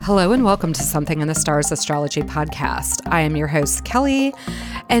Hello and welcome to Something in the Stars Astrology Podcast. I am your host, Kelly,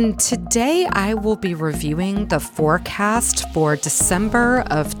 and today I will be reviewing the forecast for December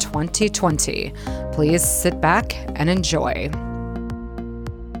of 2020. Please sit back and enjoy.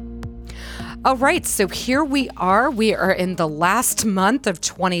 All right, so here we are. We are in the last month of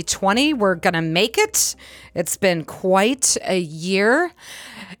 2020. We're going to make it. It's been quite a year.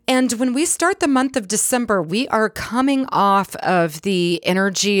 And when we start the month of December, we are coming off of the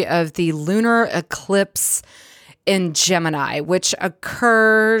energy of the lunar eclipse in Gemini, which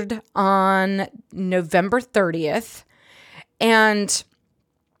occurred on November 30th. And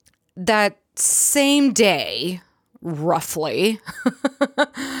that same day, roughly,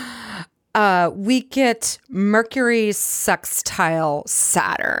 we get Mercury sextile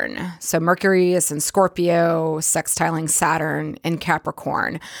Saturn. So Mercury is in Scorpio, sextiling Saturn in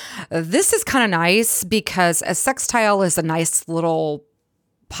Capricorn. This is kind of nice because a sextile is a nice little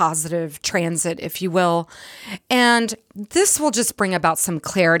positive transit, if you will. And this will just bring about some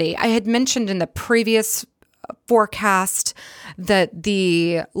clarity. I had mentioned in the previous forecast that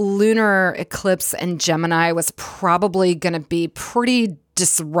the lunar eclipse in Gemini was probably going to be pretty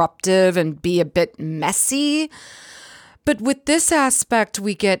disruptive and be a bit messy. But with this aspect,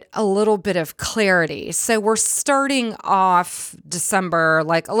 we get a little bit of clarity. So we're starting off December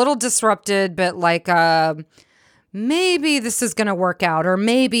like a little disrupted, but like maybe this is going to work out, or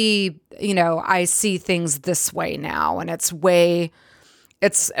maybe, I see things this way now and it's way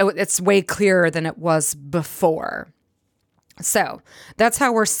clearer than it was before. So that's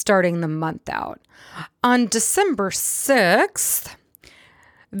how we're starting the month out. On December 6th,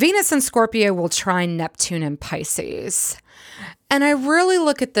 Venus in Scorpio will trine Neptune in Pisces. And I really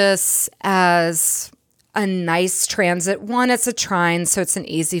look at this as a nice transit. One, it's a trine, so it's an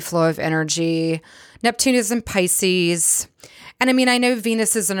easy flow of energy. Neptune is in Pisces. And I mean, I know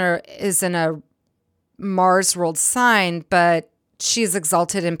Venus is in a Mars-ruled sign, but she's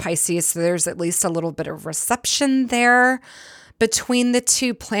exalted in Pisces, so there's at least a little bit of reception there between the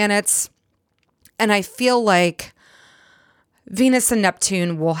two planets. And I feel like Venus and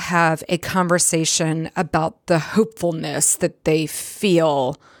Neptune will have a conversation about the hopefulness that they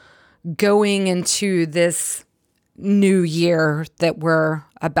feel going into this new year that we're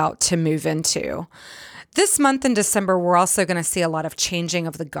about to move into. This month in December, we're also going to see a lot of changing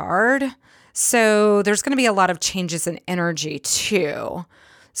of the guard. So there's going to be a lot of changes in energy too.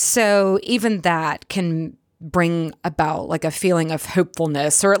 So even that can bring about like a feeling of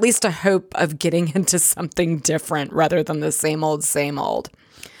hopefulness, or at least a hope of getting into something different rather than the same old, same old.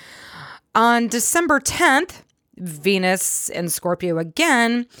 On December 10th, Venus in Scorpio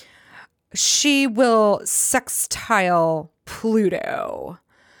again, she will sextile Pluto.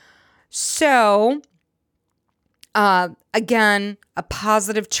 So again, a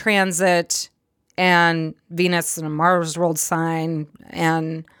positive transit, and Venus in a Mars-ruled sign,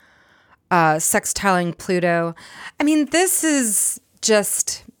 and sextiling Pluto. I mean, this is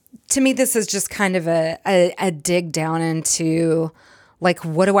just kind of a dig down into like,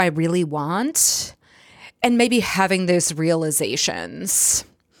 what do I really want? And maybe having those realizations.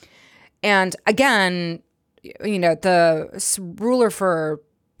 And again, the ruler for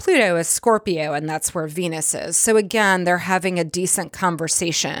Pluto is Scorpio, and that's where Venus is. So again, they're having a decent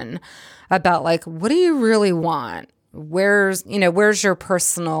conversation about like, what do you really want? Where's your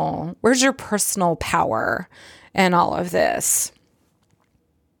personal power and all of this?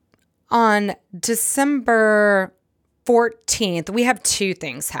 On December 14th, we have two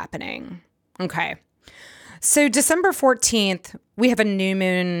things happening. Okay. So December 14th, we have a new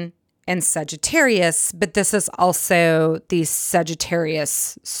moon in Sagittarius, but this is also the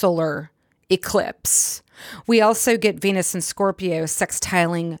Sagittarius solar eclipse. We also get Venus in Scorpio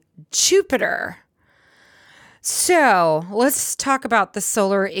sextiling Jupiter. So let's talk about the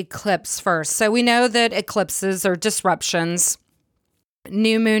solar eclipse first. So we know that eclipses are disruptions.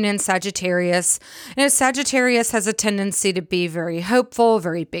 New moon in Sagittarius. Sagittarius has a tendency to be very hopeful,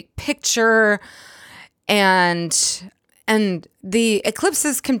 very big picture, and the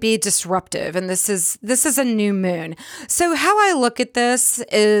eclipses can be disruptive. And this is a new moon. So how I look at this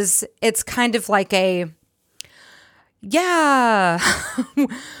is it's kind of like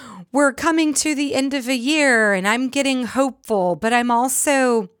we're coming to the end of a year and I'm getting hopeful, but I'm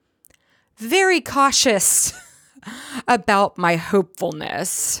also very cautious about my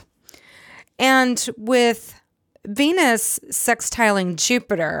hopefulness. And with Venus sextiling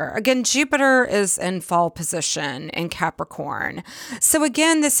Jupiter, again, Jupiter is in fall position in Capricorn. So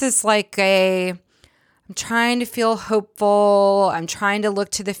again, this is like I'm trying to feel hopeful. I'm trying to look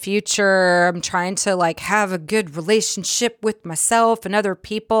to the future. I'm trying to like have a good relationship with myself and other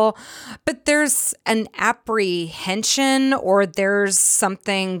people. But there's an apprehension, or there's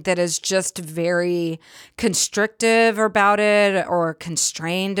something that is just very constrictive about it or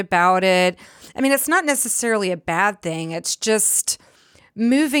constrained about it. I mean, it's not necessarily a bad thing. It's just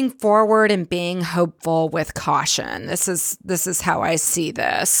moving forward and being hopeful with caution. This is how I see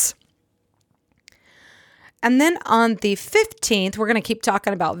this. And then on the 15th, we're going to keep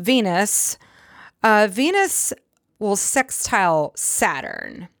talking about Venus. Venus will sextile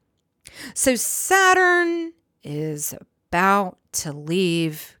Saturn. So Saturn is about to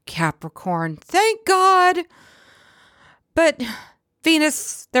leave Capricorn. Thank God. But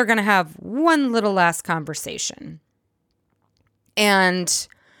Venus, they're going to have one little last conversation. And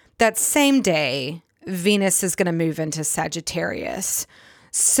that same day, Venus is going to move into Sagittarius.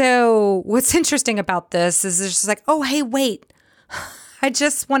 So what's interesting about this is it's just like, oh, hey, wait, I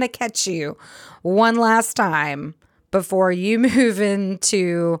just want to catch you one last time before you move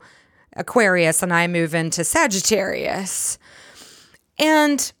into Aquarius and I move into Sagittarius.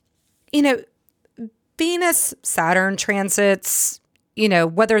 And, Venus, Saturn transits,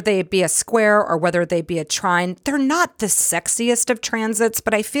 whether they be a square or whether they be a trine, they're not the sexiest of transits,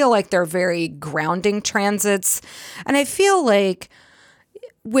 but I feel like they're very grounding transits. And I feel like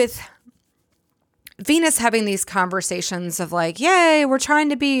with Venus having these conversations of like, yay, we're trying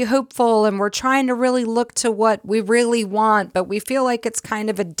to be hopeful and we're trying to really look to what we really want, but we feel like it's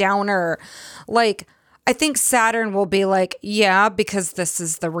kind of a downer. Like, I think Saturn will be like, yeah, because this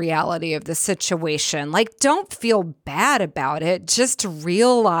is the reality of the situation. Like, don't feel bad about it. Just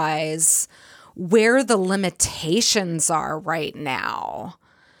realize where the limitations are right now.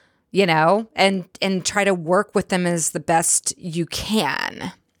 And try to work with them as the best you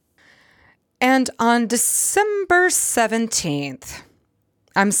can. And on December 17th,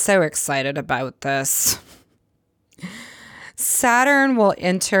 I'm so excited about this. Saturn will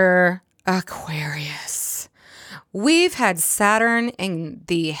enter Aquarius. We've had Saturn in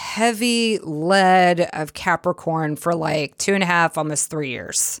the heavy lead of Capricorn for like 2.5, almost 3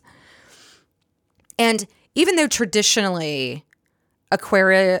 years. And even though traditionally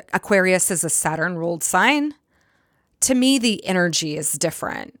Aquarius is a Saturn-ruled sign, to me, the energy is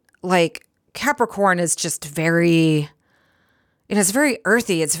different. Like, Capricorn is just very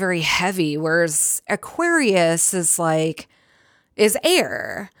earthy. It's very heavy. Whereas Aquarius is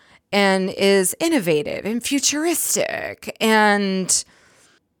air and is innovative and futuristic and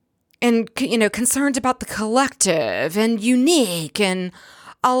concerned about the collective and unique and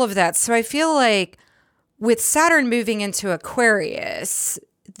all of that. So I feel like with Saturn moving into Aquarius,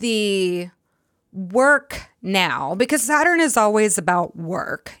 the work now, because Saturn is always about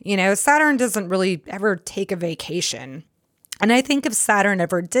work, Saturn doesn't really ever take a vacation. And I think if Saturn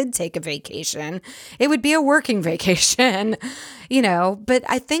ever did take a vacation, it would be a working vacation, but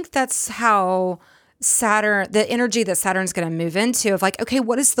I think that's how Saturn, the energy that Saturn's going to move into of like, okay,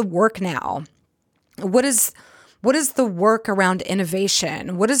 what is the work now? What is the work around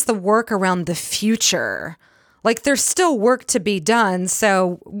innovation? What is the work around the future? Like, there's still work to be done.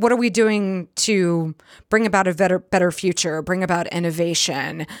 So what are we doing to bring about a better future, bring about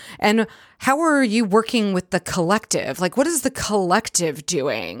innovation? And how are you working with the collective? Like, what is the collective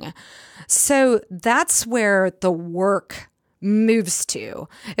doing? So that's where the work moves to.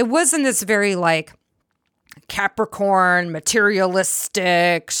 It wasn't this very like Capricorn,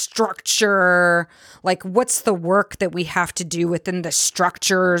 materialistic structure. Like, what's the work that we have to do within the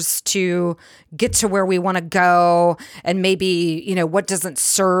structures to get to where we want to go? And maybe, what doesn't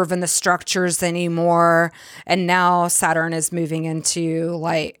serve in the structures anymore? And now Saturn is moving into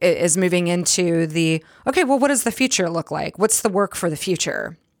the, okay, well, what does the future look like? What's the work for the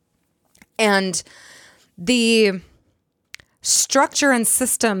future? And the structure and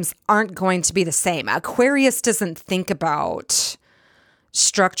systems aren't going to be the same. Aquarius doesn't think about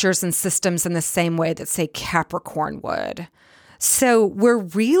structures and systems in the same way that, say, Capricorn would. So we're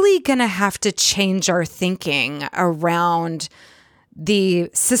really going to have to change our thinking around the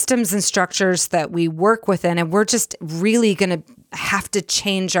systems and structures that we work within. And we're just really going to have to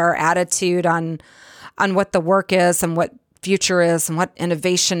change our attitude on what the work is and what future is and what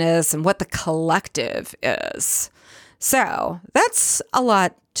innovation is and what the collective is. So that's a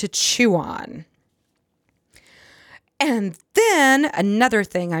lot to chew on. And then another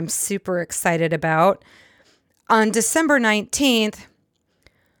thing I'm super excited about, on December 19th,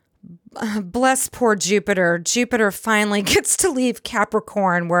 bless poor Jupiter. Jupiter finally gets to leave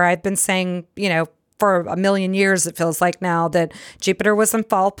Capricorn, where I've been saying, for a million years, it feels like now, that Jupiter was in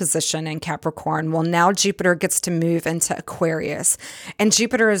fall position in Capricorn. Well, now Jupiter gets to move into Aquarius, and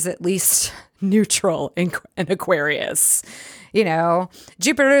Jupiter is at least neutral in Aquarius.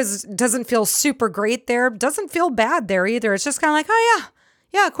 Jupiter doesn't feel super great there, doesn't feel bad there either. It's just kind of like, oh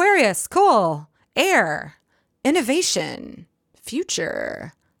yeah, Aquarius, cool, air, innovation,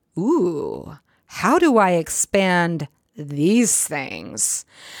 future. Ooh, how do I expand these things?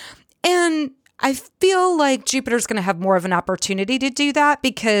 And I feel like Jupiter's going to have more of an opportunity to do that,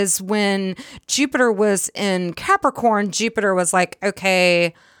 because when Jupiter was in Capricorn, Jupiter was like,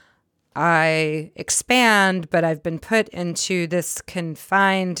 okay, I expand, but I've been put into this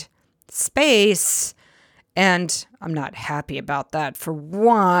confined space, and I'm not happy about that, for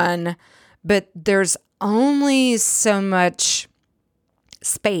one, but there's only so much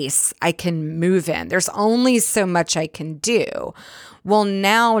space I can move in. There's only so much I can do. Well,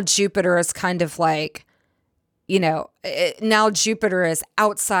 now Jupiter is kind of like, now Jupiter is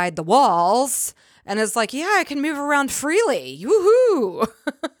outside the walls and is like, yeah, I can move around freely. Woohoo!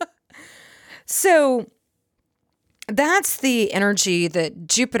 So that's the energy that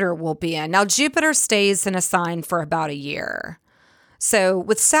Jupiter will be in. Now, Jupiter stays in a sign for about a year. So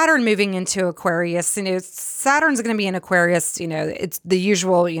with Saturn moving into Aquarius, Saturn's going to be in Aquarius, it's the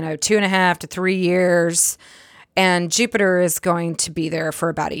usual, 2.5 to 3 years. And Jupiter is going to be there for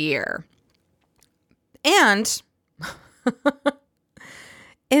about a year. And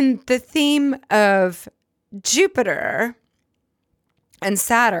in the theme of Jupiter and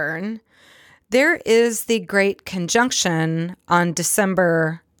Saturn, there is the great conjunction on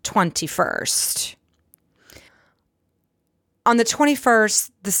December 21st. On the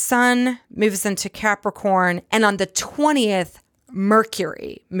 21st, the sun moves into Capricorn, and on the 20th,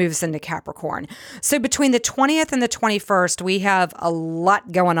 Mercury moves into Capricorn. So between the 20th and the 21st, we have a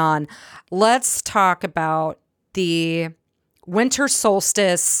lot going on. Let's talk about the winter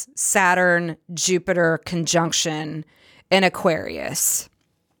solstice Saturn-Jupiter conjunction in Aquarius.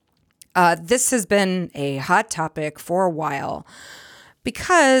 This has been a hot topic for a while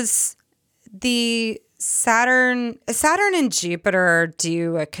because the Saturn and Jupiter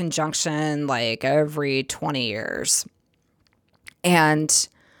do a conjunction like every 20 years. And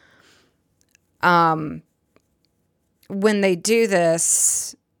when they do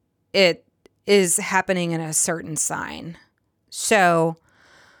this, it is happening in a certain sign. So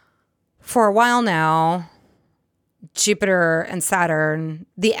for a while now, Jupiter and Saturn,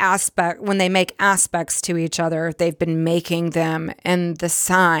 when they make aspects to each other, they've been making them in the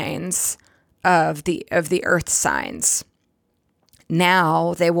signs of the earth signs.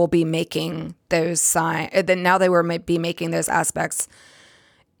 Now they will be making those be making those aspects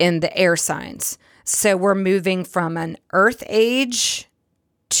in the air signs. So we're moving from an earth age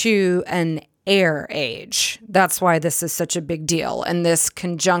to an air age. That's why this is such a big deal. And this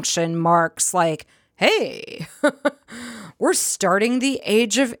conjunction marks like, hey, we're starting the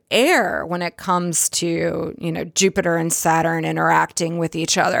age of air when it comes to, Jupiter and Saturn interacting with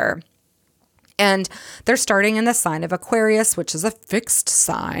each other. And they're starting in the sign of Aquarius, which is a fixed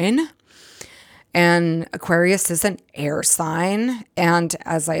sign. And Aquarius is an air sign. And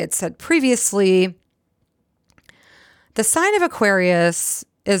as I had said previously, the sign of Aquarius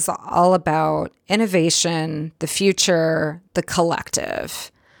is all about innovation, the future, the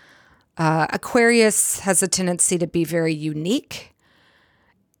collective. Aquarius has a tendency to be very unique.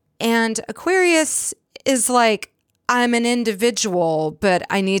 And Aquarius is like, I'm an individual, but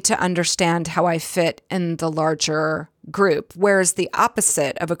I need to understand how I fit in the larger group. Whereas the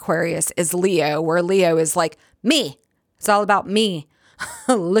opposite of Aquarius is Leo, where Leo is like, me. It's all about me.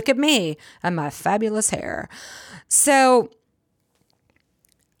 Look at me and my fabulous hair. So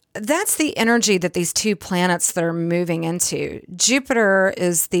that's the energy that these two planets that are moving into. Jupiter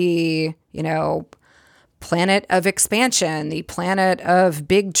is the, planet of expansion, the planet of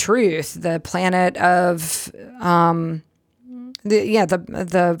big truth, the planet of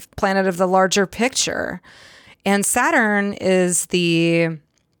the planet of the larger picture. And Saturn is the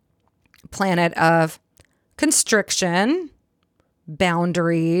planet of constriction,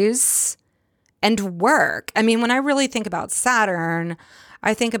 boundaries, and work. I mean, when I really think about Saturn,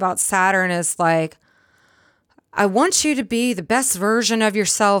 I think about Saturn as like, I want you to be the best version of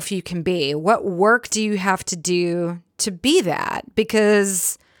yourself you can be. What work do you have to do to be that?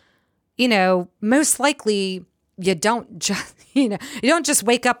 Because, most likely you don't just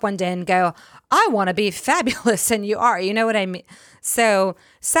wake up one day and go, I want to be fabulous. And you are, you know what I mean? So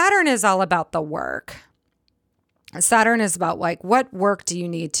Saturn is all about the work. Saturn is about like, what work do you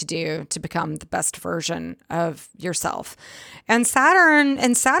need to do to become the best version of yourself? And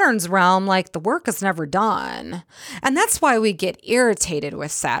in Saturn's realm, like the work is never done. And that's why we get irritated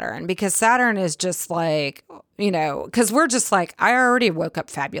with Saturn, because Saturn is just like, because we're just like, I already woke up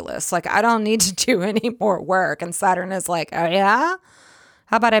fabulous. Like, I don't need to do any more work. And Saturn is like, oh yeah?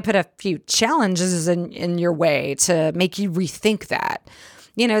 How about I put a few challenges in your way to make you rethink that?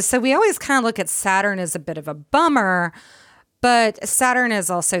 So we always kind of look at Saturn as a bit of a bummer, but Saturn is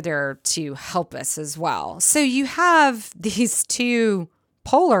also there to help us as well. So you have these two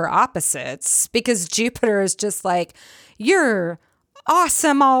polar opposites, because Jupiter is just like, you're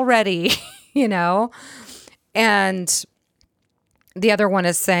awesome already, and the other one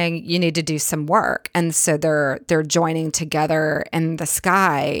is saying you need to do some work. And so they're joining together in the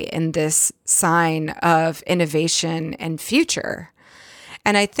sky in this sign of innovation and future.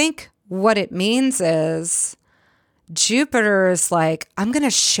 And I think what it means is Jupiter is like, I'm going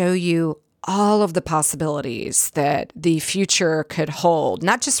to show you all of the possibilities that the future could hold,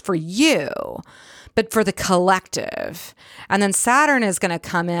 not just for you, but for the collective. And then Saturn is going to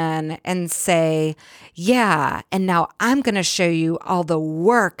come in and say, yeah, and now I'm going to show you all the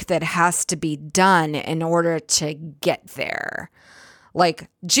work that has to be done in order to get there. Like,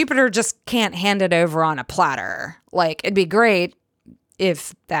 Jupiter just can't hand it over on a platter. Like, it'd be great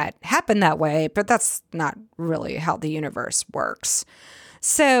if that happened that way, but that's not really how the universe works.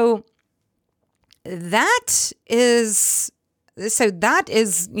 So that is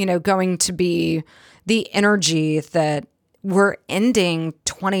going to be the energy that we're ending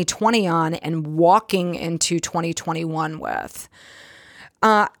 2020 on and walking into 2021 with.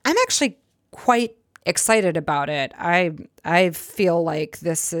 I'm actually quite excited about it. I feel like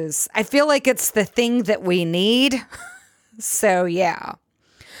it's the thing that we need. So, yeah.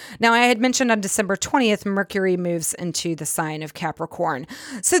 Now, I had mentioned on December 20th, Mercury moves into the sign of Capricorn.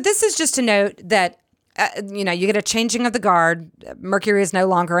 So this is just to note that, you get a changing of the guard. Mercury is no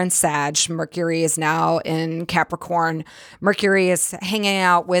longer in Sag. Mercury is now in Capricorn. Mercury is hanging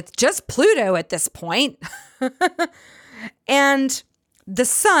out with just Pluto at this point. And the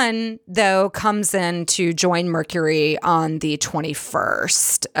sun, though, comes in to join Mercury on the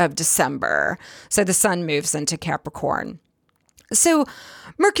 21st of December. So the sun moves into Capricorn. So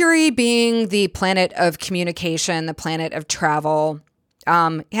Mercury being the planet of communication, the planet of travel,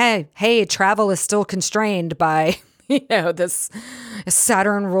 travel is still constrained by, this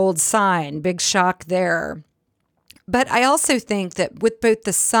Saturn-ruled sign. Big shock there. But I also think that with both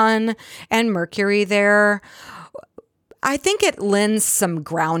the sun and Mercury there, I think it lends some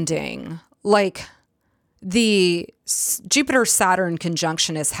grounding. Like, the Jupiter-Saturn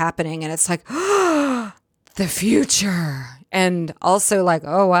conjunction is happening, and it's like, the future. And also like,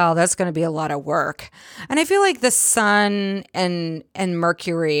 oh, wow, that's going to be a lot of work. And I feel like the sun and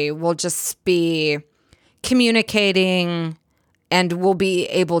Mercury will just be communicating, and we'll be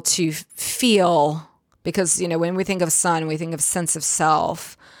able to feel, because, when we think of sun, we think of sense of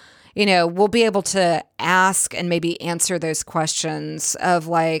self. We'll be able to ask and maybe answer those questions of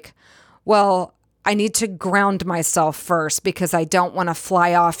like, well, I need to ground myself first because I don't want to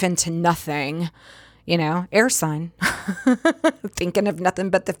fly off into nothing. Air sign, thinking of nothing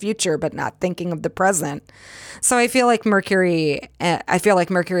but the future, but not thinking of the present. So I feel like Mercury and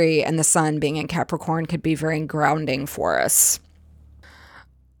the sun being in Capricorn could be very grounding for us.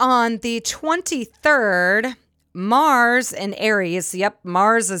 On the 23rd, Mars in Aries. Yep,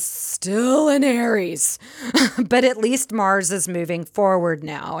 Mars is still in Aries, but at least Mars is moving forward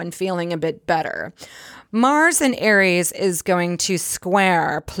now and feeling a bit better. Mars in Aries is going to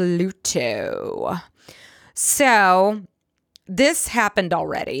square Pluto. So this happened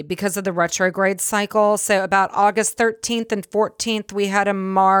already because of the retrograde cycle. So about August 13th and 14th, we had a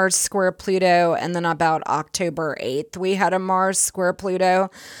Mars square Pluto. And then about October 8th, we had a Mars square Pluto.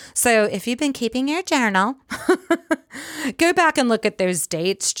 So if you've been keeping your journal, go back and look at those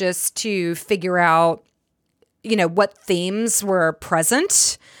dates just to figure out, what themes were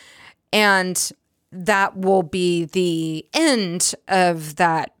present. And that will be the end of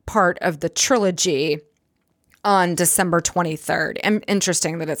that part of the trilogy on December 23rd. And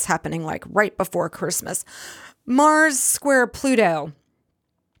interesting that it's happening like right before Christmas. Mars square Pluto.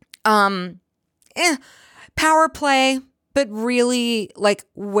 Power play, but really like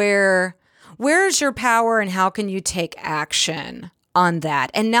where's your power and how can you take action on that?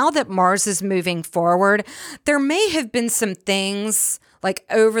 And now that Mars is moving forward, there may have been some things like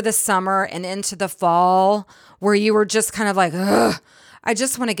over the summer and into the fall where you were just kind of like, ugh, I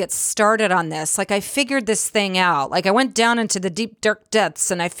just want to get started on this. Like I figured this thing out. Like I went down into the deep dark depths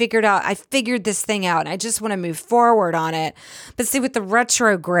and I figured this thing out and I just want to move forward on it. But see, with the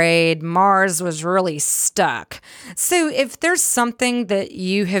retrograde, Mars was really stuck. So if there's something that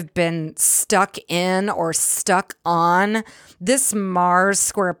you have been stuck in or stuck on, this Mars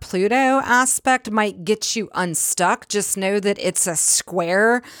square Pluto aspect might get you unstuck. Just know that it's a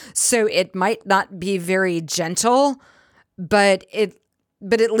square, so it might not be very gentle, but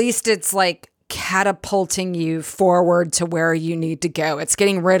at least it's like catapulting you forward to where you need to go. It's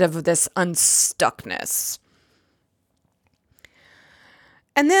getting rid of this unstuckness.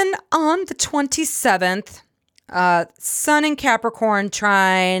 And then on the 27th, Sun in Capricorn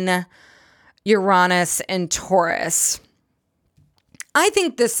trine Uranus and Taurus. I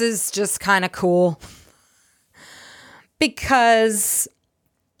think this is just kind of cool because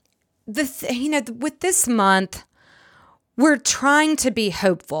with this month, we're trying to be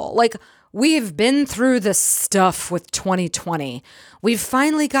hopeful. Like we've been through this stuff with 2020. We've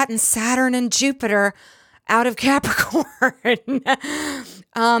finally gotten Saturn and Jupiter out of Capricorn.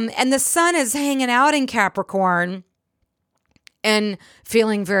 And the sun is hanging out in Capricorn and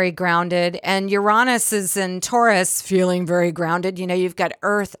feeling very grounded. And Uranus is in Taurus feeling very grounded. You've got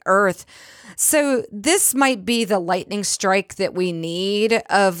Earth. So this might be the lightning strike that we need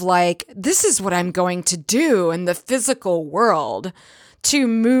of like, this is what I'm going to do in the physical world to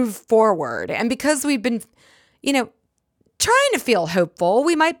move forward. And because we've been, trying to feel hopeful,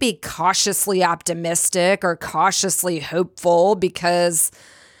 we might be cautiously optimistic or cautiously hopeful because,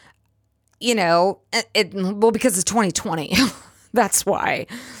 because it's 2020. That's why.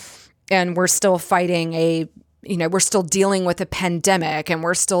 And we're still fighting we're still dealing with a pandemic and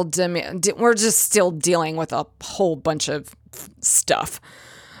we're just still dealing with a whole bunch of stuff.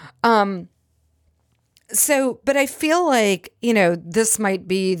 But I feel like, this might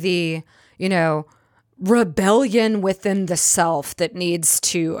be the, rebellion within the self that needs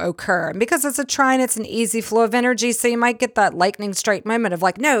to occur. And because it's a trine, it's an easy flow of energy. So you might get that lightning strike moment of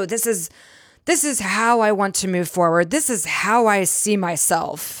like, no, this is how I want to move forward. This is how I see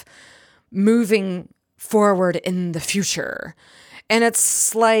myself moving forward in the future. And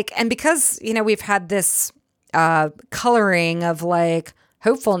it's like, and because, we've had this coloring of like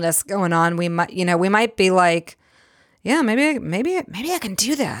hopefulness going on, we might be like, yeah, maybe I can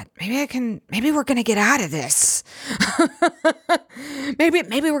do that. Maybe we're going to get out of this.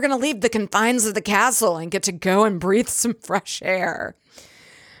 maybe we're going to leave the confines of the castle and get to go and breathe some fresh air.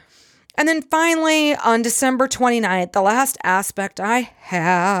 And then finally, on December 29th, the last aspect I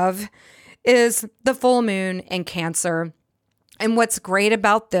have is the full moon in Cancer. And what's great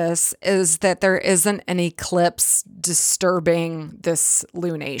about this is that there isn't an eclipse disturbing this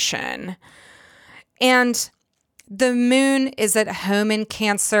lunation. And the moon is at home in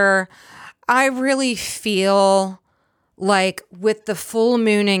Cancer. I really feel like with the full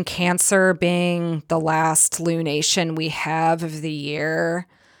moon in Cancer being the last lunation we have of the year,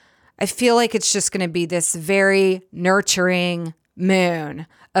 I feel like it's just going to be this very nurturing moon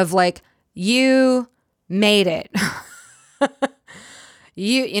of like, you made it.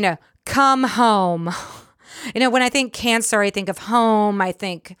 you come home. When I think Cancer, I think of home. I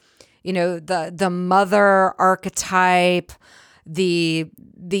think, the mother archetype, the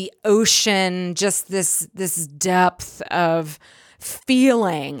ocean, just this depth of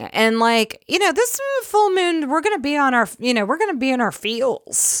feeling. And like, this full moon, we're going to be in our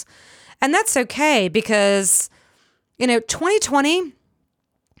feels. And that's okay because, 2020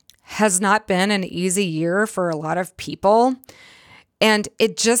 has not been an easy year for a lot of people. And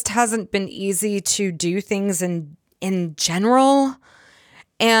it just hasn't been easy to do things in general.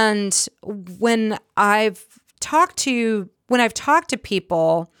 And when I've talked to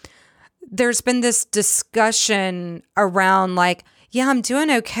people, there's been this discussion around like, yeah, I'm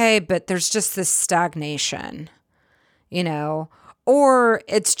doing okay, but there's just this stagnation, or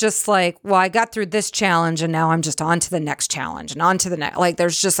it's just like, well, I got through this challenge and now I'm just on to the next challenge and on to the next. Like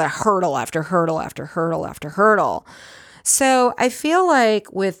there's just a hurdle after hurdle after hurdle after hurdle. So I feel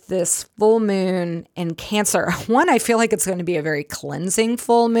like with this full moon in Cancer, one, I feel like it's going to be a very cleansing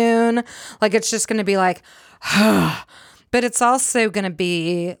full moon. Like it's just going to be like, but it's also going to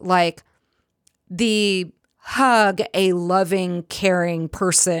be like the hug a loving, caring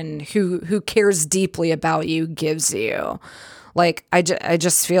person who cares deeply about you gives you. Like I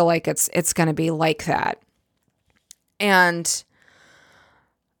just feel like it's going to be like that. And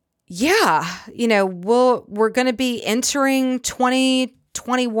yeah, we're going to be entering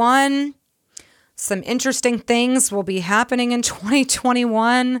 2021. Some interesting things will be happening in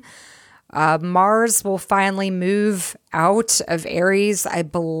 2021. Mars will finally move out of Aries. I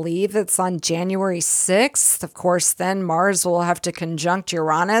believe it's on January 6th. Of course, then Mars will have to conjunct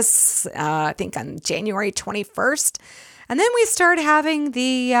Uranus, I think on January 21st. And then we start having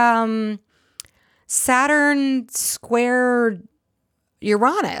the Saturn square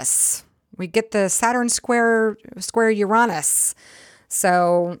Uranus. We get the Saturn square Uranus.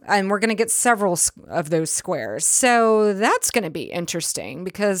 So, and we're going to get several of those squares. So that's going to be interesting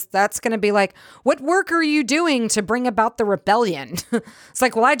because that's going to be like, what work are you doing to bring about the rebellion? It's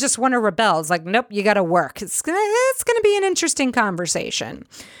like, well, I just want to rebel. It's like, nope, you got to work. It's going to be an interesting conversation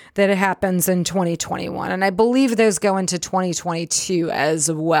that it happens in 2021. And I believe those go into 2022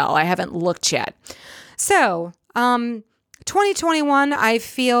 as well. I haven't looked yet. So, 2021, I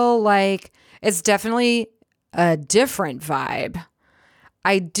feel like it's definitely a different vibe.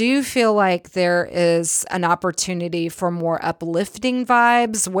 I do feel like there is an opportunity for more uplifting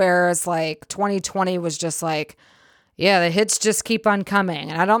vibes, whereas like 2020 was just like, yeah, the hits just keep on coming.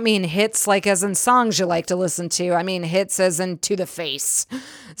 And I don't mean hits like as in songs you like to listen to. I mean hits as in to the face.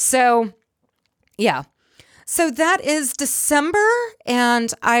 So, yeah. So that is December,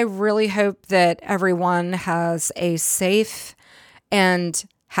 and I really hope that everyone has a safe and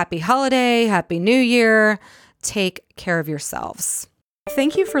happy holiday, happy new year. Take care of yourselves.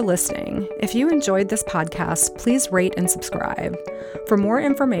 Thank you for listening. If you enjoyed this podcast, please rate and subscribe. For more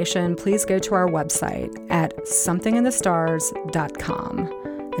information, please go to our website at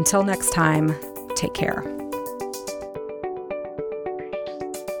somethinginthe.stars.com. Until next time, take care.